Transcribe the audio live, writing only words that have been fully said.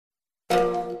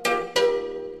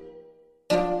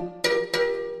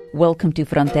Welcome to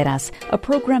Fronteras, a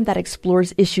program that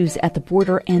explores issues at the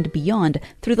border and beyond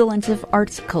through the lens of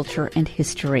arts, culture, and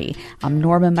history. I'm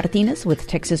Norma Martinez with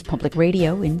Texas Public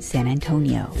Radio in San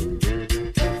Antonio.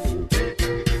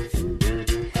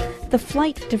 The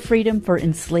flight to freedom for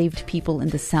enslaved people in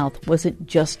the South wasn't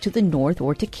just to the north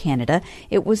or to Canada.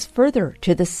 It was further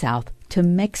to the south, to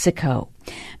Mexico.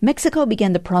 Mexico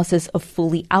began the process of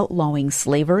fully outlawing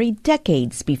slavery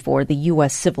decades before the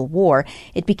U.S. Civil War.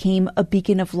 It became a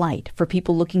beacon of light for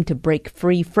people looking to break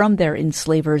free from their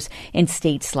enslavers in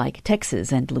states like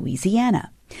Texas and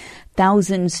Louisiana.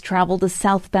 Thousands traveled a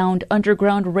southbound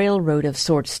underground railroad of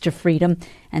sorts to freedom,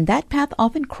 and that path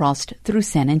often crossed through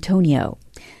San Antonio.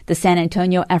 The San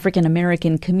Antonio African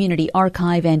American Community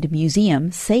Archive and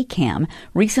Museum, SACAM,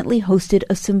 recently hosted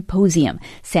a symposium,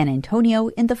 San Antonio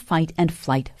in the Fight and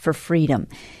Flight for Freedom.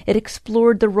 It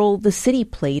explored the role the city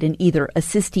played in either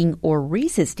assisting or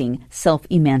resisting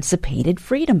self-emancipated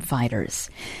freedom fighters.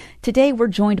 Today, we're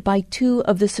joined by two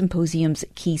of the symposium's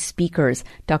key speakers,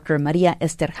 Dr. María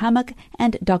Esther Hammack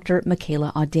and Dr.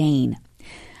 Mekala Audain.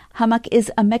 Hammack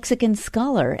is a Mexican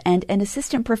scholar and an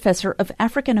assistant professor of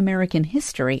African American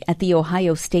history at The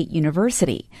Ohio State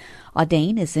University.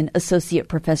 Audain is an associate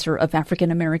professor of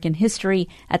African American history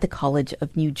at the College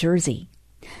of New Jersey.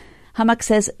 Hammack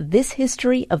says this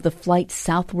history of the flight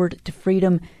southward to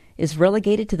freedom is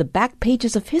relegated to the back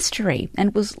pages of history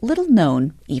and was little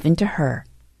known even to her.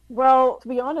 Well, to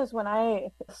be honest, when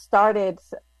I started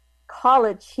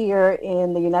college here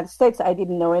in the United States, I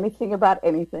didn't know anything about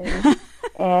anything.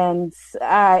 And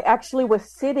I actually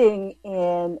was sitting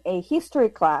in a history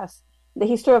class, the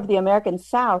history of the American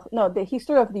South, the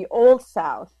history of the Old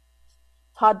South,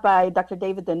 taught by Dr.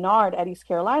 David Denard at East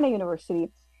Carolina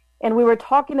University. And we were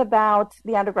talking about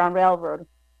the Underground Railroad.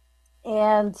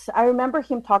 And I remember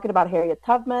him talking about Harriet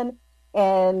Tubman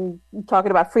and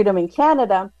talking about freedom in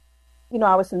Canada. You know,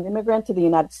 I was an immigrant to the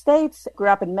United States, grew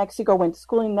up in Mexico, went to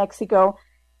school in Mexico.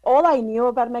 All I knew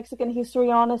about Mexican history,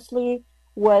 honestly,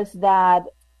 was that,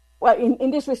 well,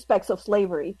 in these respects of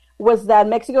slavery, was that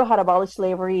Mexico had abolished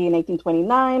slavery in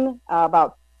 1829,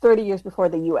 about 30 years before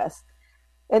the U.S.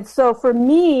 And so for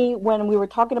me, when we were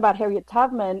talking about Harriet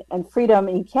Tubman and freedom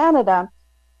in Canada,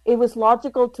 it was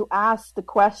logical to ask the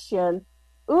question,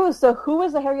 so who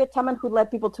was the Harriet Tubman who led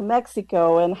people to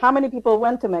Mexico, and how many people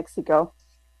went to Mexico?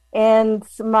 And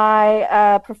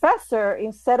my professor,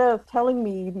 instead of telling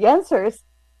me the answers,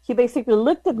 he basically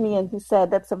looked at me and he said,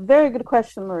 "That's a very good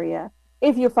question, Maria.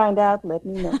 If you find out, let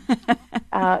me know."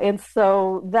 And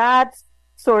so that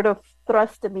sort of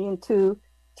thrusted me into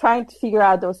trying to figure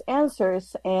out those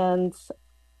answers. And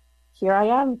here I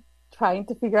am trying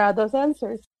to figure out those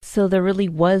answers. So there really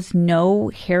was no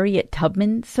Harriet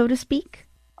Tubman, so to speak?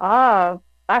 I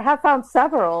have found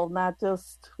several, not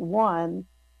just one,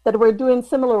 that were doing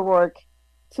similar work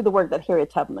to the work that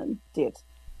Harriet Tubman did.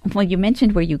 Well, you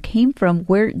mentioned where you came from.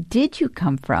 Where did you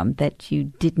come from that you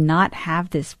did not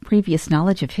have this previous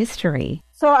knowledge of history?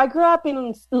 So I grew up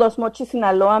in Los Mochis,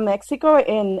 Sinaloa, Mexico,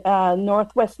 in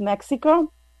northwest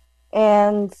Mexico.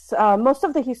 And most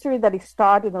of the history that is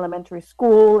taught in elementary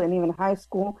school and even high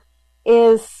school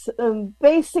is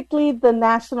basically the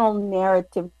national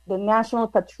narrative, the national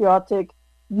patriotic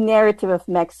narrative of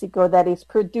Mexico that is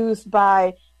produced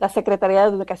by La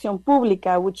Secretaría de Educación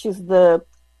Pública, which is the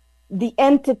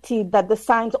entity that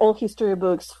designs all history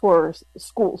books for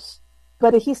schools.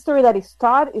 But the history that is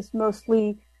taught is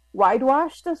mostly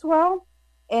whitewashed as well.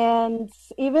 And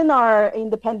even our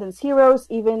independence heroes,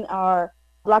 even our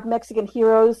Black Mexican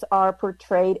heroes are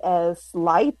portrayed as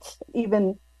light.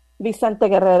 Even Vicente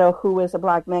Guerrero, who is a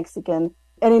Black Mexican,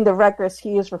 and in the records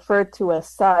he is referred to as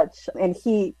such, and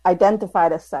he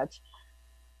identified as such.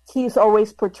 He's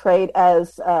always portrayed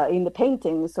as, in the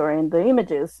paintings or in the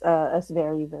images, as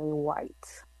very, very white.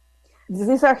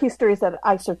 These are histories that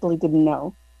I certainly didn't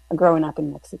know growing up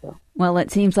in Mexico. Well,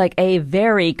 it seems like a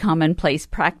very commonplace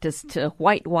practice to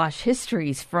whitewash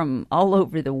histories from all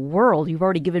over the world. You've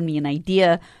already given me an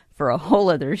idea for a whole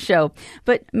other show.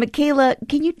 But Mekala,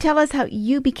 can you tell us how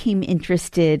you became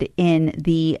interested in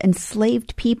the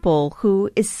enslaved people who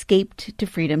escaped to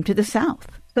freedom to the South?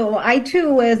 So I,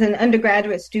 too, was an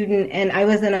undergraduate student, and I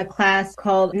was in a class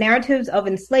called Narratives of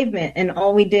Enslavement. And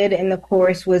all we did in the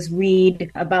course was read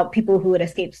about people who had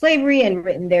escaped slavery and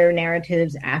written their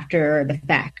narratives after the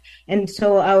fact. And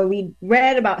so we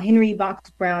read about Henry Box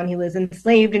Brown. He was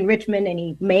enslaved in Richmond, and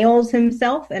he mails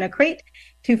himself in a crate.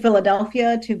 to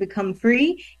Philadelphia to become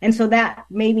free. And so that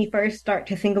made me first start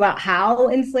to think about how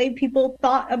enslaved people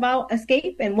thought about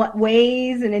escape and what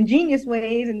ways, and ingenious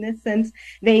ways in this sense,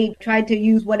 they tried to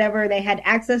use whatever they had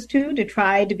access to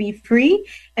try to be free.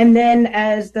 And then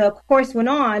as the course went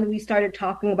on, we started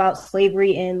talking about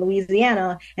slavery in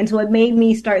Louisiana. And so it made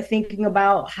me start thinking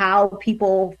about how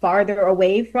people farther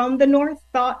away from the North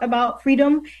thought about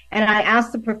freedom. And I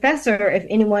asked the professor if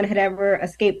anyone had ever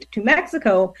escaped to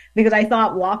Mexico, because I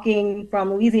thought walking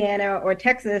from Louisiana or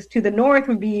Texas to the North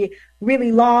would be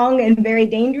really long and very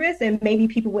dangerous, and maybe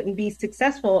people wouldn't be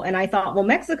successful. And I thought, well,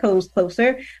 Mexico's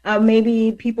closer.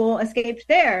 Maybe people escaped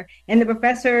there. And the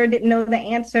professor didn't know the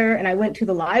answer. And I went to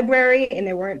the library and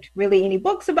there weren't really any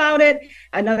books about it.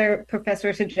 Another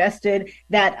professor suggested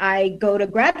that I go to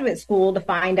graduate school to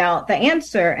find out the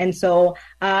answer. And so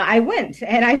I went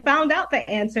and I found out the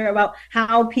answer about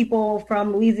how people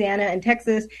from Louisiana and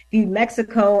Texas viewed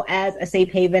Mexico as a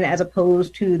safe haven as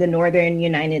opposed to the northern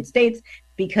United States,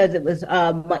 because it was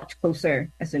much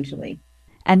closer, essentially.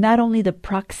 And not only the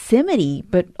proximity,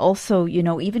 but also,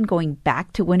 even going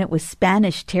back to when it was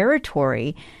Spanish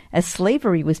territory, as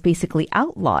slavery was basically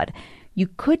outlawed. You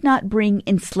could not bring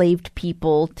enslaved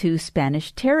people to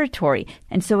Spanish territory.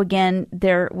 And so again,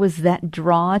 there was that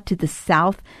draw to the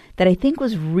South that I think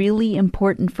was really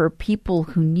important for people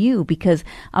who knew, because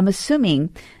I'm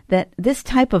assuming that this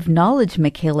type of knowledge,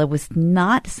 Mekala, was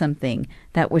not something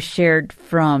that was shared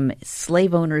from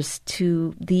slave owners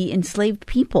to the enslaved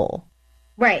people.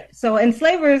 Right. So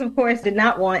enslavers, of course, did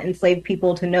not want enslaved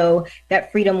people to know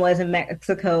that freedom was in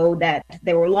Mexico, that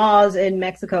there were laws in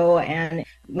Mexico. And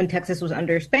when Texas was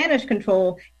under Spanish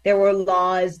control, there were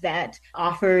laws that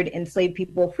offered enslaved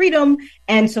people freedom.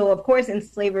 And so, of course,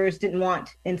 enslavers didn't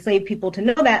want enslaved people to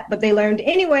know that, but they learned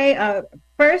anyway,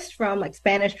 first from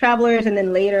Spanish travelers, and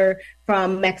then later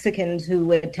from Mexicans who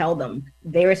would tell them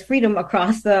there is freedom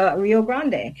across the Rio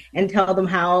Grande and tell them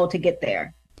how to get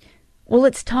there. Well,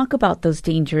 let's talk about those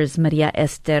dangers, María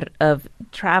Esther, of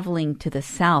traveling to the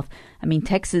South. I mean,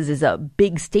 Texas is a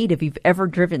big state if you've ever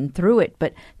driven through it,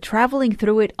 but traveling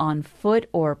through it on foot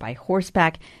or by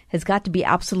horseback has got to be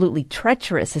absolutely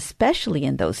treacherous, especially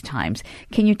in those times.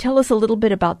 Can you tell us a little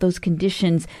bit about those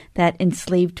conditions that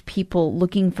enslaved people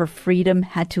looking for freedom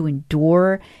had to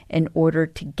endure in order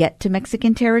to get to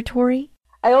Mexican territory?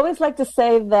 I always like to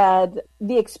say that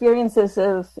the experiences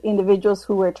of individuals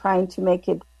who were trying to make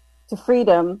it to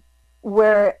freedom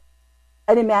were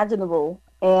unimaginable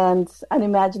and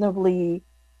unimaginably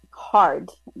hard.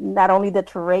 Not only the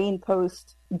terrain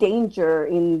posed danger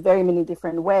in very many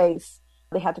different ways.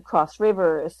 They had to cross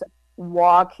rivers,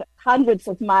 walk hundreds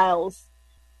of miles,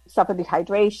 suffer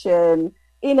dehydration,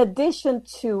 in addition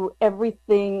to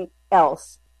everything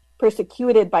else,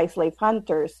 persecuted by slave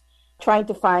hunters, trying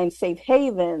to find safe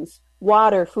havens,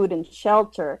 water, food, and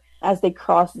shelter as they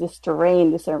cross this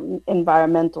terrain, these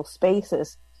environmental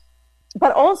spaces.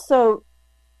 But also,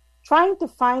 trying to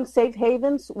find safe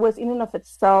havens was in and of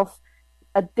itself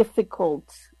a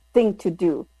difficult thing to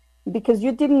do, because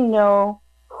you didn't know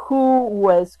who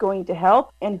was going to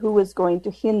help and who was going to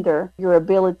hinder your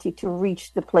ability to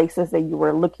reach the places that you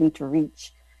were looking to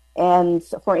reach. And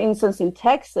for instance, in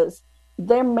Texas,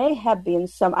 there may have been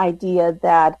some idea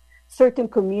that certain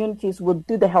communities would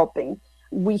do the helping.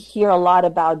 We hear a lot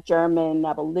about German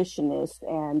abolitionists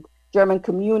and German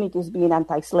communities being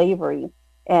anti-slavery,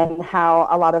 and how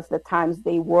a lot of the times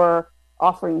they were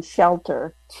offering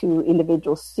shelter to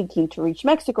individuals seeking to reach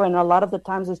Mexico. And a lot of the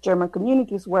times these German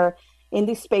communities were in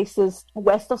these spaces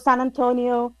west of San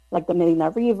Antonio, like the Medina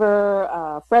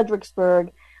River,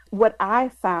 Fredericksburg. What I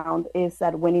found is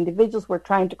that when individuals were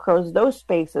trying to cross those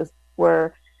spaces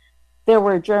where there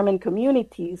were German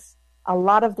communities, a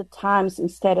lot of the times,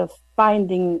 instead of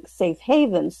finding safe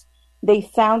havens, they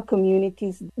found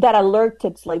communities that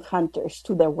alerted slave hunters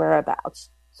to their whereabouts.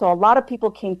 So a lot of people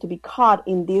came to be caught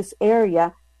in this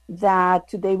area that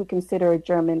today we consider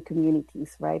German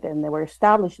communities, right? And they were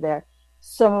established there.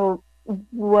 So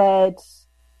what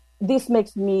this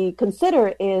makes me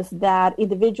consider is that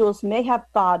individuals may have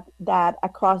thought that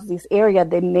across this area,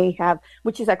 they may have,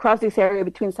 which is across this area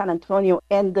between San Antonio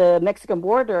and the Mexican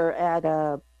border at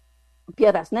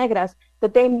Piedras Negras,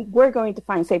 that they were going to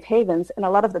find safe havens. And a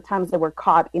lot of the times they were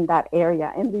caught in that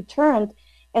area and returned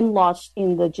and lodged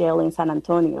in the jail in San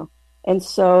Antonio. And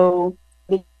so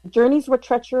the journeys were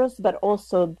treacherous, but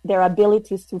also their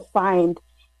abilities to find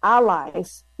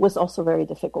allies was also very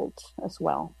difficult as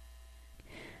well.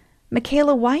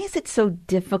 Mekala, why is it so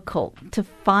difficult to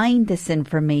find this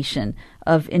information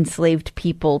of enslaved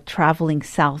people traveling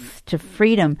south to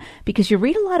freedom? Because you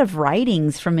read a lot of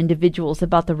writings from individuals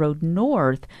about the road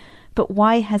north, But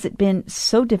why has it been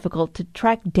so difficult to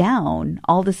track down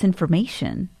all this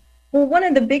information? Well, one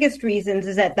of the biggest reasons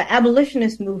is that the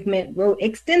abolitionist movement wrote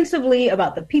extensively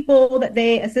about the people that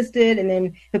they assisted and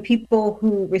then the people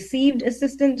who received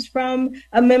assistance from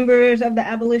members of the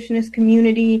abolitionist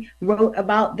community wrote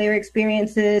about their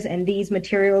experiences, and these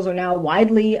materials are now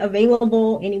widely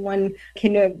available. Anyone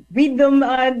can read them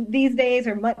these days,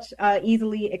 are much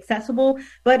easily accessible.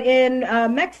 But in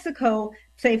Mexico,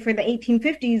 say for the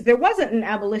 1850s, there wasn't an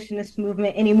abolitionist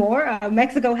movement anymore.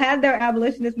 Mexico had their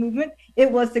abolitionist movement.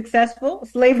 It was successful.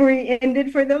 Slavery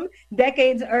ended for them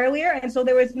decades earlier. And so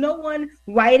there was no one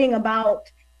writing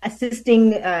about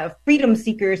assisting freedom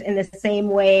seekers in the same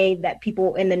way that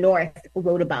people in the North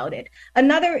wrote about it.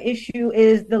 Another issue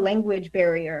is the language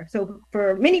barrier. So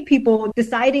for many people,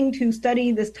 deciding to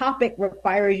study this topic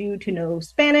requires you to know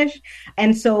Spanish.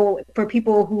 And so for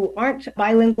people who aren't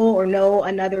bilingual or know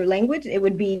another language, it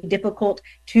would be difficult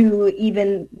to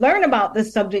even learn about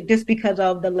this subject just because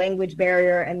of the language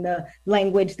barrier and the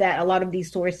language that a lot of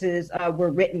these sources were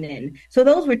written in. So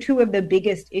those were two of the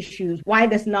biggest issues, why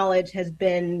this knowledge has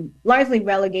been largely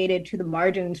relegated to the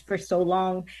margins for so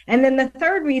long. And then the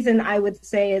third reason I would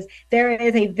say is there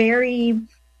is a very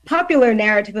popular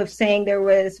narrative of saying there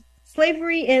was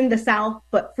slavery in the South,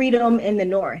 but freedom in the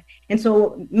North. And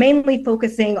so mainly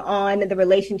focusing on the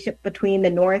relationship between the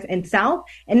North and South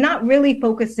and not really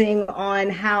focusing on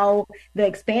how the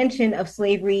expansion of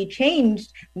slavery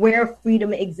changed where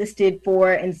freedom existed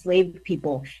for enslaved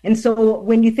people. And so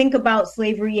when you think about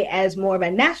slavery as more of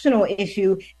a national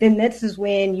issue, then this is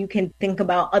when you can think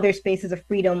about other spaces of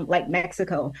freedom like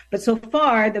Mexico. But so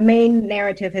far, the main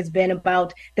narrative has been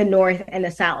about the North and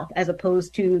the South, as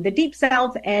opposed to the Deep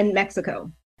South and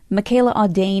Mexico. Mekala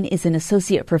Audain is an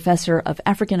associate professor of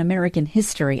African American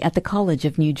history at the College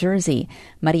of New Jersey.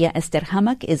 María Esther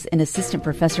Hammack is an assistant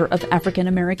professor of African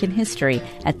American history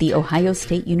at The Ohio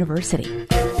State University.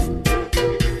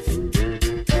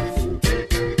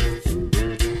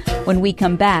 When we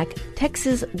come back,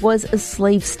 Texas was a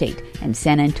slave state, and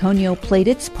San Antonio played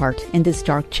its part in this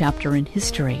dark chapter in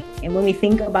history. And when we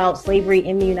think about slavery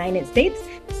in the United States,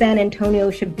 San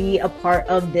Antonio should be a part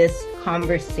of this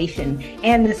conversation,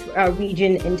 and this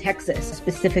region in Texas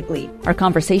specifically. Our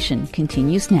conversation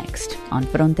continues next on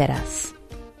Fronteras.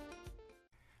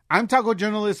 I'm taco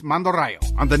journalist Mando Rayo.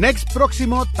 On the next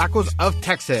Próximo Tacos of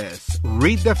Texas,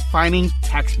 redefining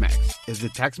Tex-Mex. Is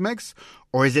it Tex-Mex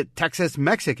or is it Texas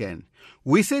Mexican?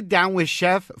 We sit down with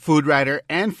chef, food writer,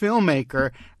 and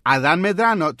filmmaker Audain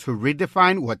Medrano to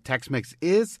redefine what Tex-Mex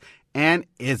is and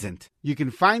isn't. You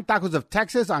can find Tacos of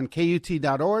Texas on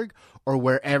KUT.org or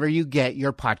wherever you get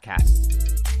your podcasts.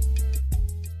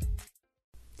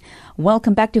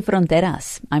 Welcome back to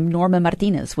Fronteras. I'm Norma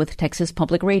Martinez with Texas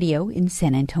Public Radio in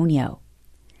San Antonio.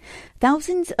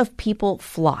 Thousands of people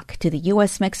flock to the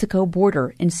U.S.-Mexico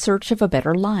border in search of a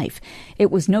better life.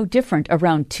 It was no different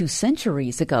around 2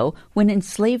 centuries ago when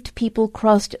enslaved people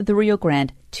crossed the Rio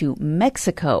Grande to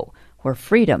Mexico, where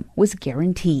freedom was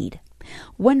guaranteed.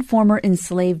 One former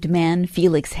enslaved man,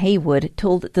 Felix Haywood,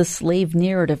 told the Slave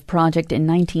Narrative Project in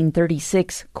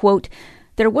 1936, quote,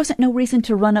 "There wasn't no reason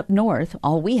to run up north.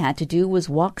 All we had to do was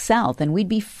walk south, and we'd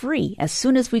be free as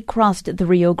soon as we crossed the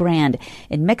Rio Grande.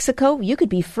 In Mexico, you could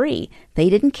be free.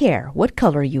 They didn't care what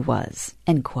color you was."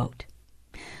 End quote.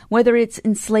 Whether it's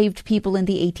enslaved people in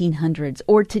the 1800s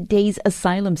or today's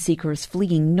asylum seekers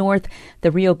fleeing north,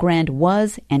 the Rio Grande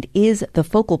was and is the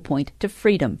focal point to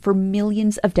freedom for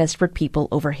millions of desperate people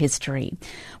over history.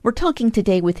 We're talking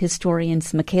today with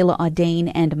historians Mekala Audain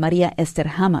and María Esther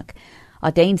Hammack.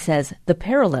 Audain says the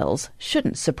parallels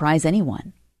shouldn't surprise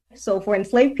anyone. So for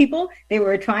enslaved people, they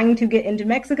were trying to get into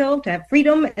Mexico to have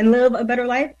freedom and live a better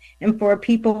life. And for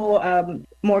people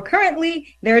more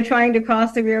currently, they're trying to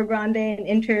cross the Rio Grande and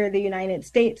enter the United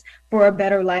States for a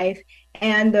better life.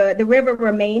 And the river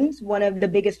remains one of the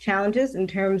biggest challenges in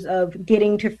terms of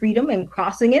getting to freedom and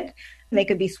crossing it. They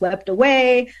could be swept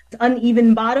away. It's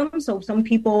uneven bottom, so some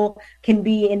people can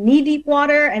be in knee-deep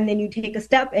water, and then you take a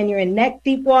step and you're in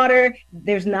neck-deep water.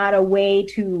 There's not a way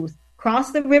to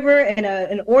cross the river in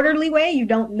an orderly way. You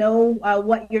don't know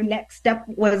what your next step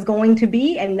was going to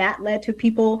be, and that led to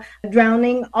people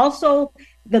drowning. Also,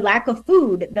 the lack of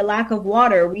food, the lack of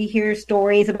water. We hear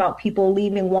stories about people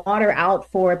leaving water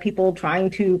out for people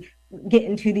trying to get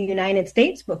into the United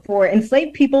States, but for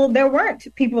enslaved people, there weren't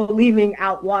people leaving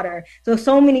out water.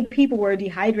 So many people were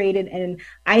dehydrated and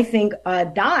I think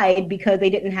died because they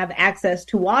didn't have access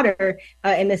to water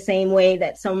in the same way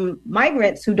that some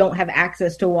migrants who don't have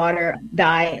access to water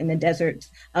die in the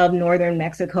deserts of northern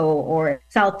Mexico or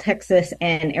South Texas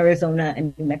and Arizona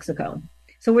and New Mexico.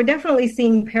 So we're definitely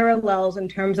seeing parallels in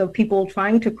terms of people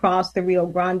trying to cross the Rio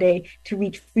Grande to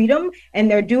reach freedom.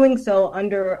 And they're doing so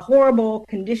under horrible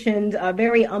conditions,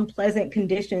 very unpleasant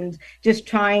conditions, just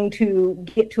trying to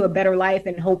get to a better life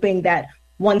and hoping that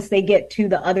once they get to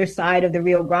the other side of the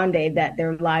Rio Grande, that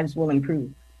their lives will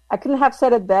improve. I couldn't have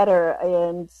said it better.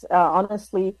 And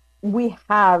honestly, we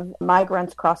have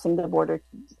migrants crossing the border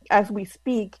as we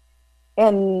speak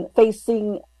and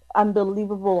facing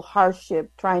unbelievable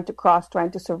hardship, trying to cross, trying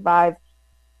to survive.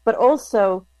 But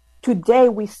also today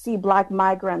we see Black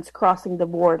migrants crossing the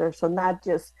border. So not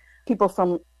just people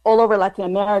from all over Latin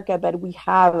America, but we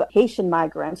have Haitian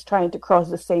migrants trying to cross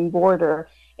the same border.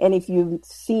 And if you've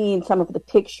seen some of the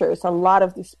pictures, a lot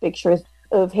of these pictures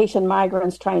of Haitian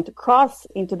migrants trying to cross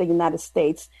into the United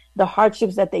States, the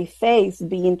hardships that they face,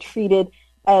 being treated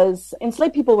as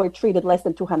enslaved people were treated less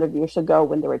than 200 years ago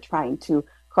when they were trying to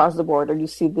cross the border. You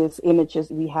see these images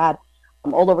we had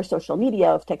all over social media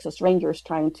of Texas Rangers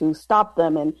trying to stop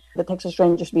them, and the Texas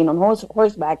Rangers being on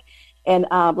horseback, and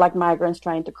Black migrants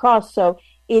trying to cross. So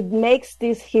it makes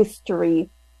this history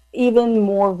even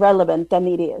more relevant than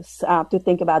it is to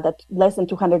think about that less than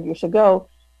 200 years ago,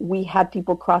 we had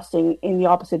people crossing in the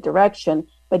opposite direction,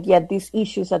 but yet these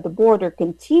issues at the border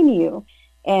continue.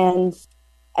 And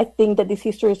I think that these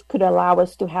histories could allow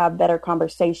us to have better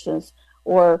conversations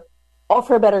or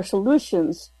offer better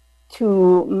solutions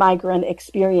to migrant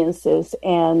experiences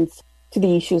and to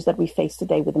the issues that we face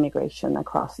today with immigration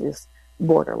across these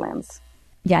borderlands.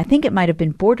 Yeah, I think it might have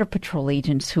been Border Patrol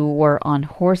agents who were on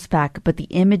horseback, but the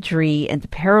imagery and the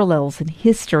parallels in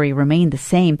history remain the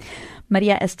same.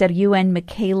 María, Esther, you and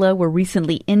Mekala were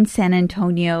recently in San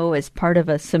Antonio as part of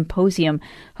a symposium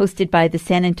hosted by the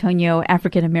San Antonio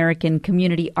African American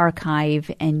Community Archive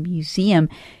and Museum.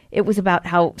 It was about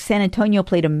how San Antonio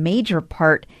played a major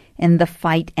part in the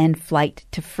fight and flight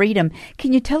to freedom.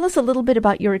 Can you tell us a little bit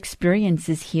about your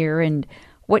experiences here and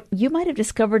what you might have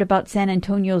discovered about San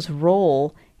Antonio's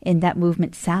role in that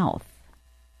movement south?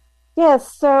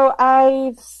 Yes, so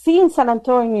I've seen San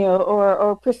Antonio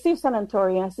or perceived San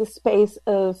Antonio as this space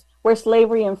of where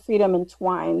slavery and freedom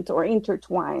entwined or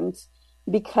intertwined,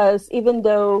 because even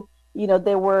though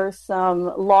there were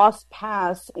some laws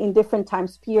passed in different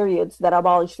times periods that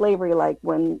abolished slavery, like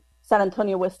when San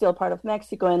Antonio was still part of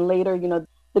Mexico, and later,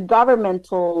 the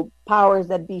governmental powers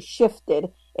that be shifted.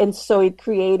 And so it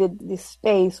created this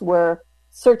space where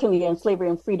certainly slavery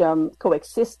and freedom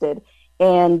coexisted.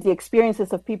 And the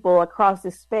experiences of people across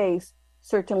this space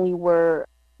certainly were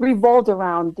revolved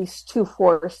around these two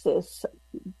forces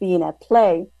being at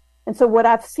play. And so what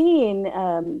I've seen,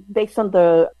 based on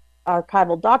the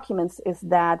archival documents, is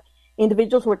that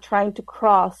individuals were trying to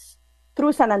cross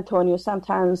through San Antonio,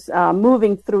 sometimes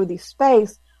moving through this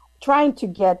space, trying to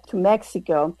get to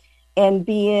Mexico, and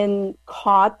being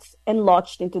caught and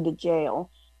lodged into the jail.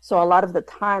 So a lot of the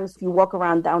times, if you walk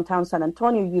around downtown San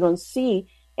Antonio, you don't see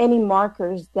any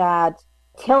markers that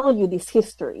tell you this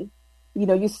history.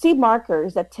 You see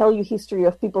markers that tell you history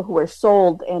of people who were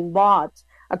sold and bought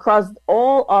across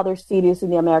all other cities in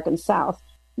the American South.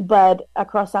 But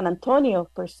across San Antonio,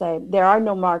 per se, there are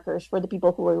no markers for the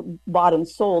people who were bought and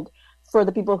sold, for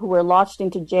the people who were lodged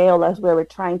into jail as we were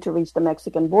trying to reach the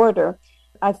Mexican border.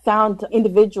 I found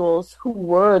individuals who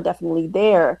were definitely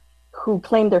there, who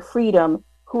claimed their freedom,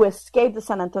 who escaped the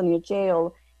San Antonio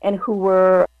jail, and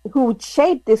who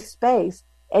shaped this space,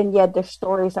 and yet their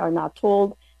stories are not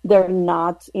told. They're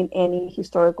not in any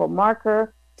historical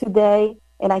marker today.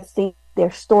 And I think their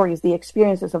stories, the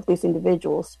experiences of these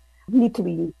individuals, need to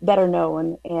be better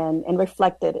known and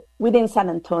reflected within San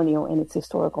Antonio and its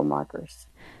historical markers.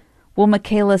 Well,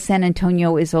 Mekala, San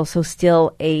Antonio is also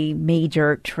still a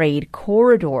major trade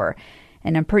corridor,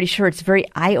 and I'm pretty sure it's very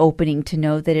eye-opening to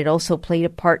know that it also played a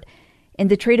part in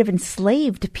the trade of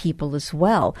enslaved people as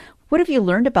well. What have you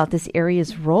learned about this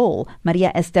area's role?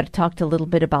 María Esther talked a little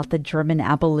bit about the German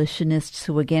abolitionists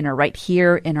who, again, are right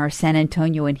here in our San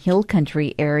Antonio and Hill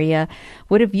Country area.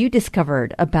 What have you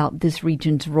discovered about this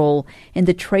region's role in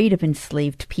the trade of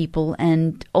enslaved people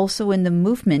and also in the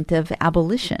movement of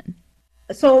abolition?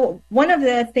 So one of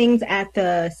the things at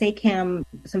the SACAM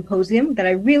symposium that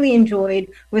I really enjoyed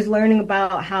was learning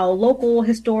about how local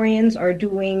historians are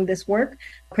doing this work.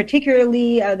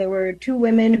 Particularly, there were two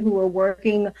women who were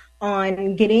working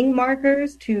on getting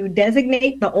markers to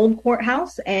designate the old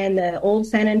courthouse and the old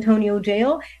San Antonio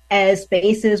jail as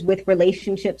spaces with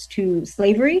relationships to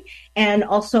slavery. And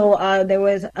also there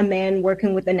was a man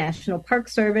working with the National Park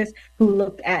Service who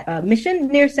looked at a mission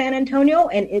near San Antonio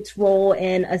and its role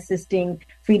in assisting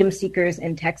freedom seekers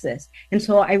in Texas. And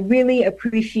so I really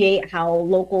appreciate how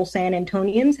local San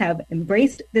Antonians have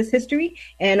embraced this history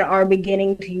and are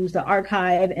beginning to use the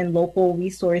archive and local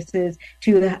resources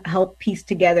to help piece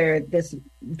together this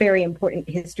very important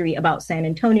history about San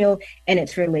Antonio and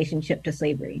its relationship to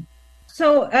slavery.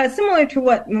 So similar to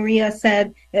what Maria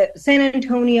said, San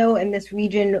Antonio and this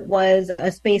region was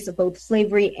a space of both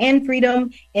slavery and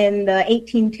freedom. In the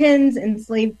 1810s,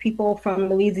 enslaved people from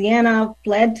Louisiana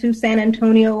fled to San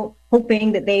Antonio,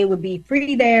 hoping that they would be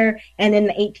free there. And in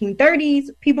the 1830s,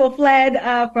 people fled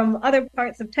from other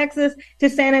parts of Texas to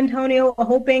San Antonio,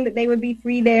 hoping that they would be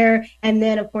free there. And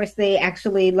then, of course, they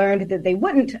actually learned that they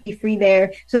wouldn't be free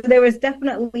there. So there was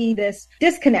definitely this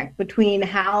disconnect between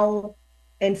how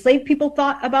enslaved people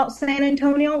thought about San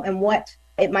Antonio and what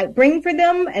it might bring for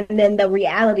them, and then the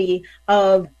reality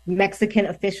of Mexican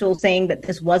officials saying that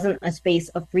this wasn't a space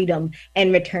of freedom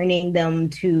and returning them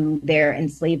to their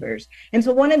enslavers. And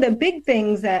so one of the big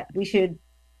things that we should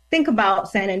think about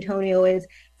San Antonio is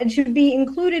it should be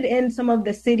included in some of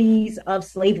the cities of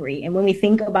slavery. And when we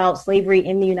think about slavery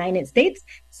in the United States,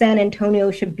 San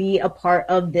Antonio should be a part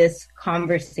of this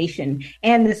conversation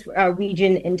and this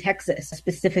region in Texas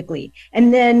specifically.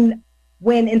 And then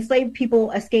when enslaved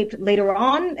people escaped later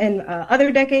on in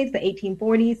other decades, the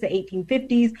 1840s, the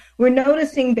 1850s, we're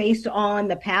noticing based on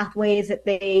the pathways that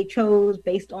they chose,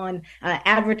 based on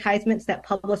advertisements that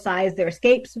publicized their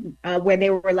escapes, where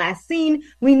they were last seen,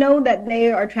 we know that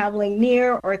they are traveling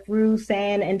near or through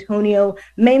San Antonio,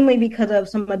 mainly because of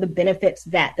some of the benefits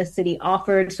that the city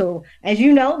offered. So as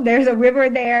you know, there's a river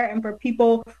there, and for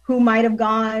people who might have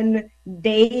gone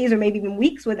days or maybe even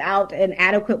weeks without an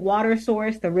adequate water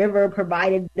source, the river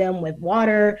provided them with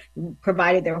water,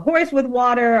 provided their horse with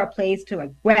water, a place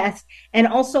to rest, and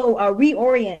also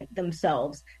reorient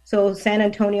themselves. So San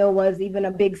Antonio was even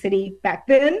a big city back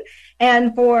then.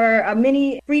 And for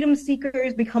many freedom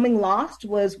seekers, becoming lost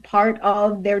was part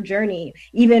of their journey.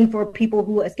 Even for people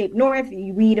who escaped north,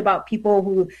 you read about people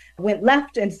who went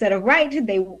left instead of right.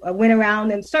 They went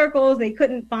around in circles. They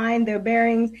couldn't find their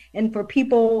bearings. And for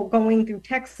people going through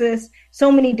Texas,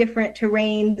 so many different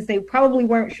terrains, they probably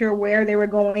weren't sure where they were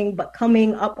going, but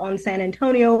coming up on San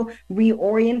Antonio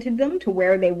reoriented them to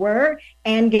where they were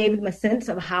and gave them a sense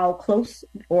of how close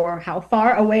or how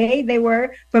far away they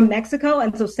were from Mexico.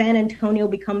 And so San Antonio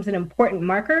becomes an important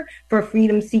marker for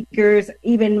freedom seekers,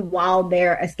 even while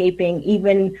they're escaping,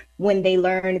 even when they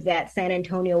learned that San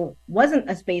Antonio wasn't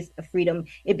a space of freedom,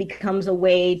 it becomes a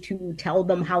way to tell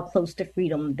them how close to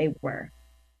freedom they were.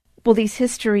 Well, these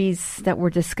histories that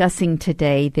we're discussing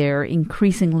today, they're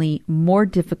increasingly more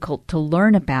difficult to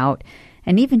learn about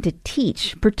and even to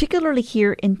teach, particularly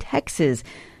here in Texas.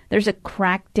 There's a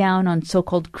crackdown on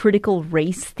so-called critical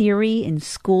race theory in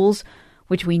schools,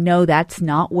 which we know that's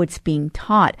not what's being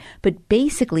taught. But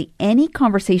basically, any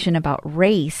conversation about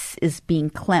race is being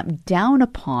clamped down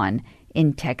upon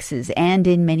in Texas and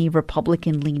in many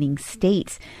Republican-leaning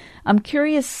states. I'm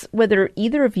curious whether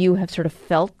either of you have sort of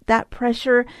felt that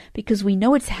pressure, because we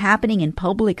know it's happening in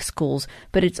public schools,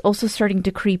 but it's also starting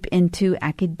to creep into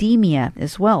academia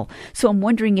as well. So I'm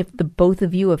wondering if the both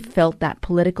of you have felt that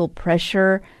political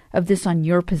pressure of this on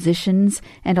your positions,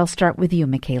 and I'll start with you,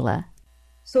 Mekala.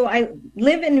 So I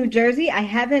live in New Jersey. I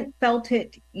haven't felt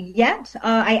it yet.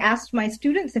 I asked my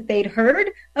students if they'd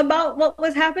heard about what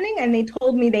was happening, and they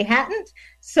told me they hadn't.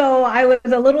 So I was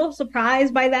a little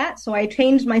surprised by that. So I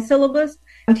changed my syllabus.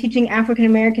 I'm teaching African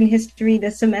American history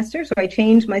this semester. So I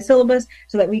changed my syllabus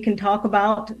so that we can talk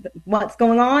about what's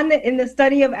going on in the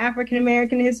study of African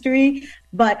American history.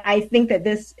 But I think that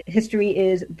this history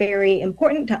is very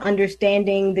important to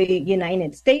understanding the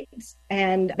United States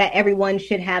and that everyone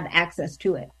should have access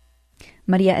to it.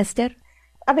 María Esther?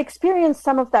 I've experienced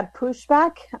some of that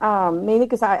pushback, mainly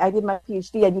because I did my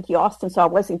PhD at UT Austin, so I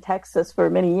was in Texas for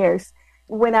many years.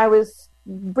 When I was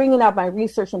bringing up my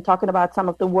research and talking about some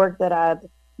of the work that I've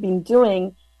been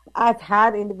doing, I've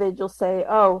had individuals say,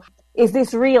 oh, is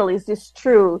this real? Is this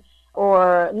true?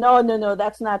 Or no,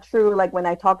 that's not true. Like when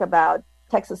I talk about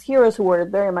Texas heroes who were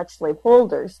very much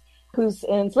slaveholders, whose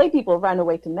enslaved people ran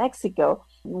away to Mexico.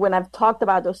 When I've talked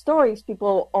about those stories,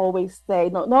 people always say,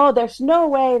 no, there's no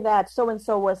way that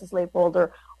so-and-so was a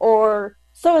slaveholder, or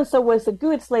so-and-so was a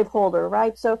good slaveholder,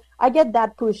 right? So I get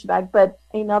that pushback. But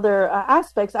in other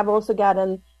aspects, I've also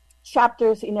gotten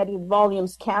chapters in edited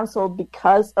volumes canceled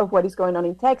because of what is going on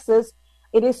in Texas.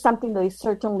 It is something that is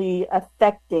certainly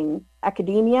affecting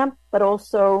academia, but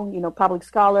also, public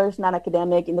scholars,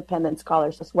 non-academic, independent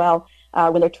scholars as well,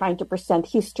 when they're trying to present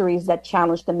histories that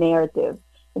challenge the narrative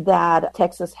that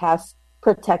Texas has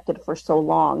protected for so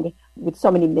long, with so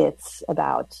many myths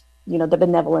about the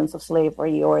benevolence of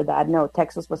slavery, or that, no,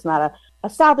 Texas was not a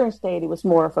southern state, it was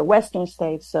more of a western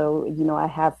state. So, I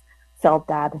have felt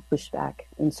that pushback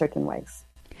in certain ways.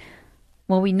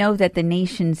 Well, we know that the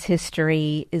nation's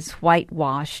history is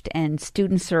whitewashed, and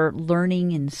students are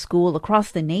learning in school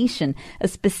across the nation a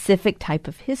specific type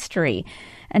of history.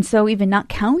 And so even not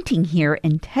counting here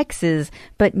in Texas,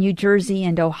 but New Jersey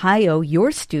and Ohio,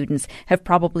 your students have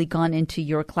probably gone into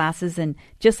your classes, and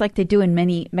just like they do in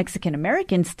many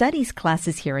Mexican-American studies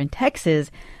classes here in Texas,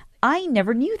 I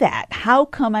never knew that. How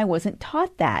come I wasn't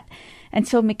taught that? And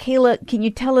so, Mekala, can you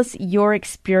tell us your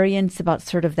experience about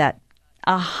sort of that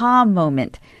aha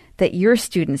moment that your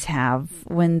students have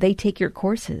when they take your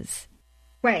courses?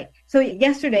 Right. So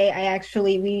yesterday,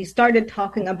 we started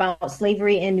talking about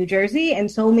slavery in New Jersey, and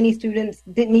so many students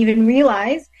didn't even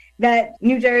realize that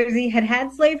New Jersey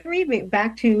had slavery.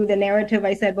 Back to the narrative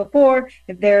I said before,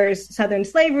 if there's Southern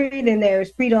slavery, then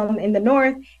there's freedom in the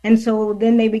North. And so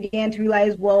then they began to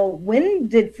realize, well, when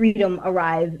did freedom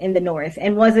arrive in the North?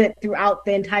 And was it throughout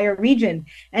the entire region?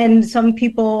 And some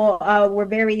people were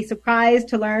very surprised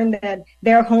to learn that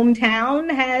their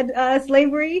hometown had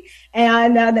slavery,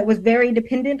 and that was very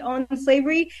dependent on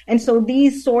slavery. And so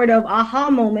these sort of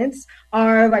aha moments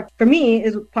are, like, for me,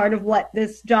 is part of what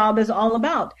this job is all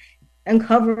about.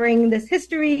 Uncovering this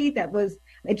history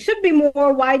it should be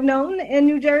more wide known in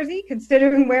New Jersey,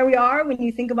 considering where we are when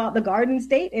you think about the Garden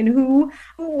State and who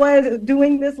was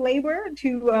doing this labor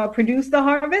to produce the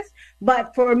harvest.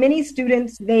 But for many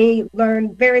students, they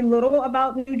learn very little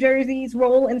about New Jersey's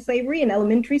role in slavery in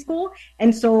elementary school.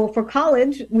 And so for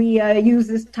college, we use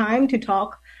this time to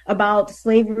talk about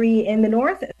slavery in the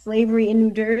North, slavery in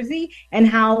New Jersey, and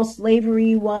how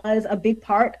slavery was a big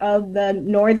part of the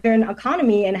Northern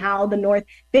economy, and how the North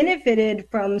benefited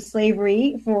from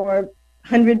slavery for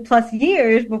 100+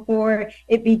 years before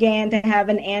it began to have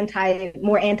an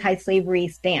more anti-slavery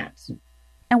stance.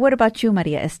 And what about you,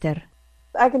 María Esther?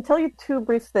 I can tell you two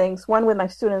brief things, one with my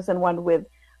students and one with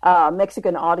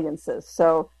Mexican audiences.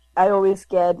 So I always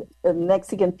get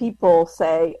Mexican people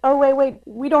say, oh, wait,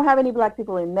 we don't have any Black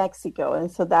people in Mexico.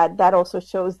 And so that also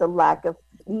shows the lack of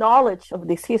knowledge of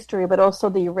this history, but also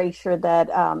the erasure that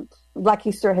Black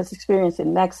history has experienced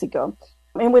in Mexico.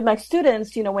 And with my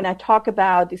students, when I talk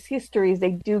about these histories,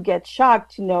 they do get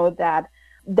shocked to know that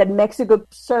Mexico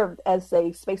served as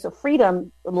a space of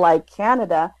freedom like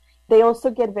Canada. They also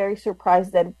get very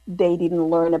surprised that they didn't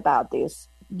learn about this,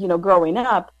 growing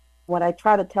up. What I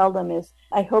try to tell them is,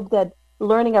 I hope that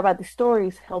learning about the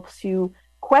stories helps you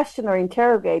question or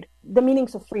interrogate the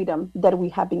meanings of freedom that we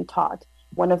have been taught.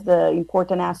 One of the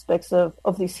important aspects of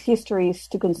these histories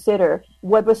to consider,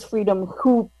 what was freedom,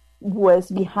 who was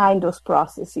behind those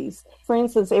processes. For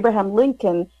instance, Abraham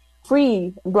Lincoln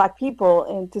freed Black people,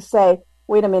 and to say,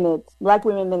 wait a minute, Black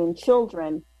women, men, and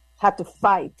children had to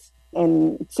fight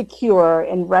and secure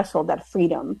and wrestle that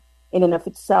freedom in and of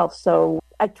itself. So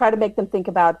I try to make them think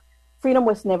about freedom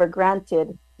was never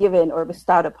granted, given, or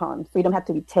bestowed upon. Freedom had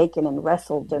to be taken and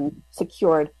wrestled and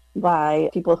secured by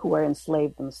people who were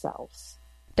enslaved themselves.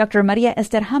 Dr. María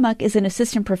Esther Hammack is an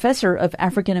assistant professor of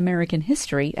African American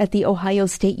history at The Ohio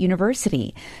State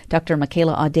University. Dr.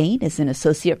 Mekala Audain is an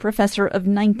associate professor of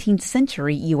 19th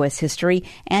century U.S. history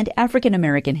and African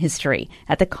American history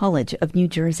at the College of New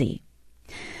Jersey.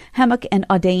 Hammack and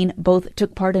Audain both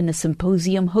took part in a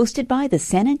symposium hosted by the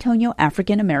San Antonio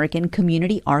African American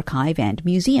Community Archive and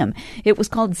Museum. It was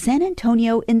called San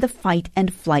Antonio in the Fight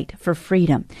and Flight for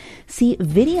Freedom. See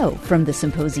video from the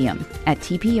symposium at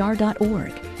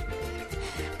tpr.org.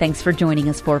 Thanks for joining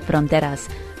us for Fronteras.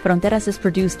 Fronteras is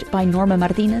produced by Norma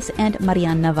Martinez and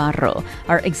María Navarro.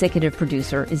 Our executive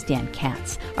producer is Dan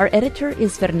Katz. Our editor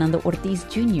is Fernando Ortiz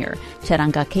Jr.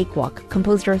 Charanga Cakewalk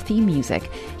composed our theme music.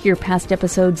 Hear past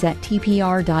episodes at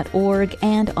tpr.org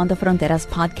and on the Fronteras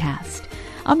podcast.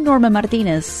 I'm Norma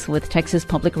Martinez with Texas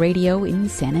Public Radio in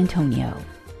San Antonio.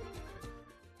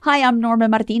 Hi, I'm Norma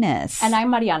Martinez. And I'm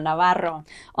María Navarro.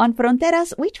 On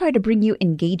Fronteras, we try to bring you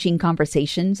engaging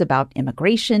conversations about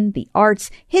immigration, the arts,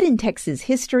 hidden Texas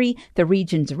history, the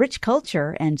region's rich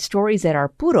culture, and stories that are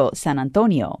puro San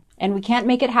Antonio. And we can't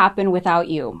make it happen without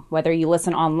you. Whether you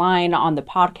listen online, on the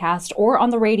podcast, or on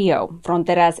the radio,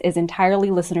 Fronteras is entirely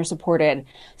listener-supported.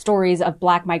 Stories of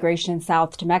Black migration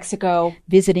south to Mexico.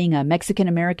 Visiting a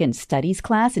Mexican-American studies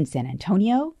class in San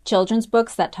Antonio. Children's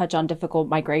books that touch on difficult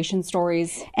migration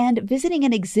stories. And visiting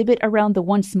an exhibit around the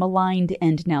once maligned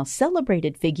and now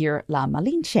celebrated figure La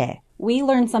Malinche. We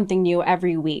learn something new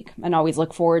every week and always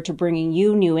look forward to bringing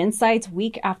you new insights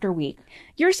week after week.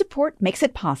 Your support makes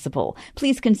it possible.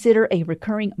 Please consider a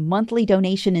recurring monthly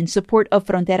donation in support of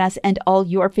Fronteras and all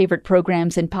your favorite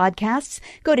programs and podcasts.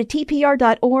 Go to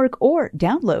tpr.org or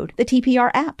download the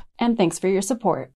TPR app. And thanks for your support.